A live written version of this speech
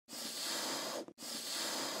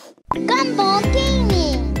Gumball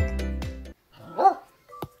Gaming!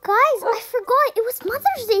 Guys, I forgot. It was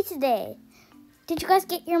Mother's Day today. Did you guys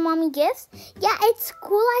get your mommy gifts? Yeah, at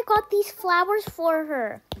school I got these flowers for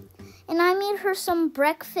her. And I made her some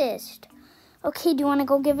breakfast. Okay, do you want to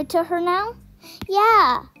go give it to her now?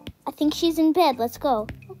 Yeah, I think she's in bed. Let's go.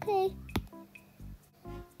 Okay.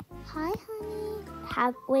 Hi,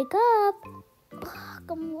 honey. Wake up. Ugh,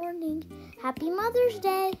 good morning. Happy Mother's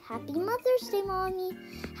Day. Happy Mother's Day, Mommy.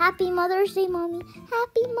 Happy Mother's Day, Mommy.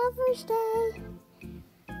 Happy Mother's Day.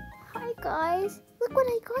 Hi, guys. Look what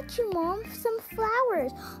I got you, Mom. Some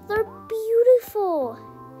flowers. They're beautiful.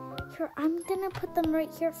 Here, I'm going to put them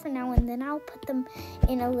right here for now, and then I'll put them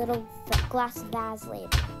in a little glass vase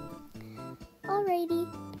later. Alrighty.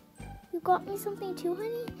 You got me something too,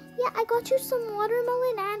 honey? Yeah, I got you some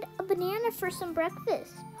watermelon and a banana for some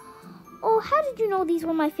breakfast. Oh, how did you know these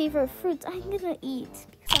were my favorite fruits? I'm gonna eat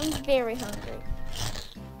because I'm very hungry.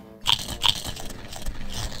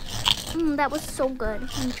 That was so good.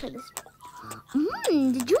 Let me try this.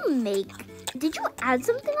 Did you add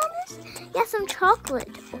something on this? Yeah, some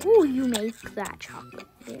chocolate. Oh, you make that chocolate.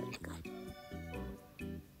 Very good.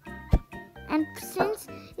 And since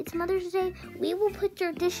it's Mother's Day, we will put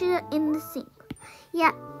your dishes in the sink.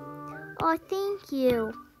 Yeah. Oh, thank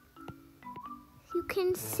you. You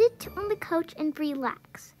can sit on the couch and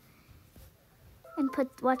relax and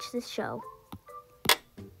watch this show.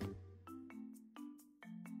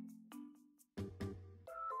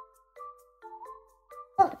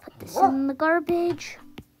 I'm gonna put this in the garbage.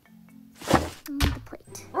 On the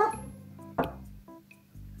plate.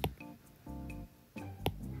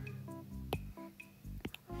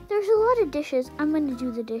 There's a lot of dishes. I'm gonna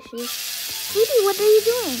do the dishes. Sweetie, what are you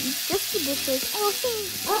doing? Just the dishes. Oh,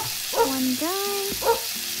 thanks. One done.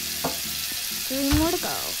 3 more to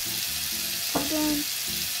go.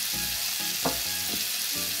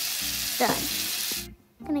 Done.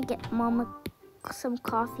 I'm gonna get Mama some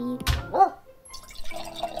coffee.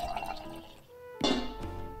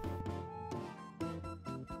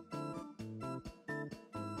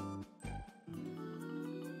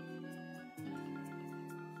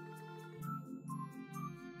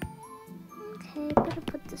 Okay, better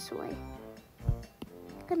put this away.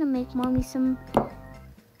 I'm gonna make Mommy some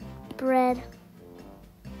bread.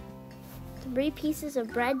 3 pieces of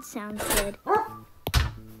bread sounds good.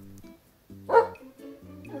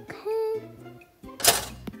 Okay.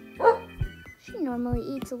 She normally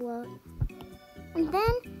eats a lot. And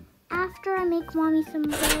then, after I make Mommy some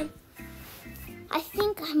bread, I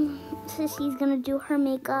think Sissy's gonna do her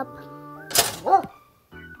makeup.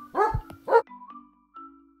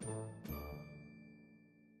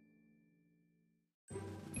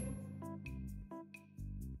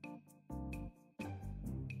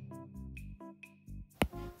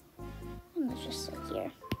 Let's just sit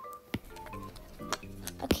here.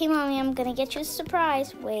 Okay, Mommy, I'm gonna get you a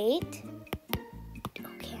surprise. Wait.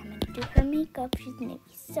 Okay, I'm gonna do her makeup. She's gonna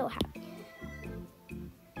be so happy.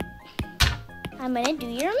 I'm gonna do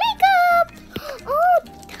your makeup. Oh,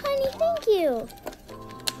 honey, thank you.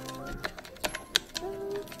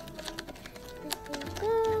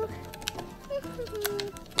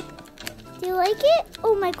 Do you like it?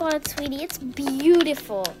 Oh my God, sweetie, it's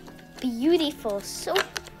beautiful. Beautiful, so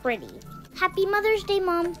pretty. Happy Mother's Day,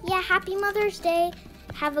 Mom. Yeah, happy Mother's Day.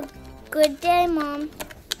 Have a good day, Mom.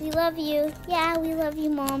 We love you. Yeah, we love you,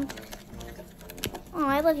 Mom. Oh,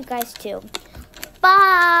 I love you guys too.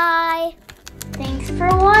 Bye. Thanks for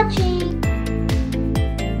watching.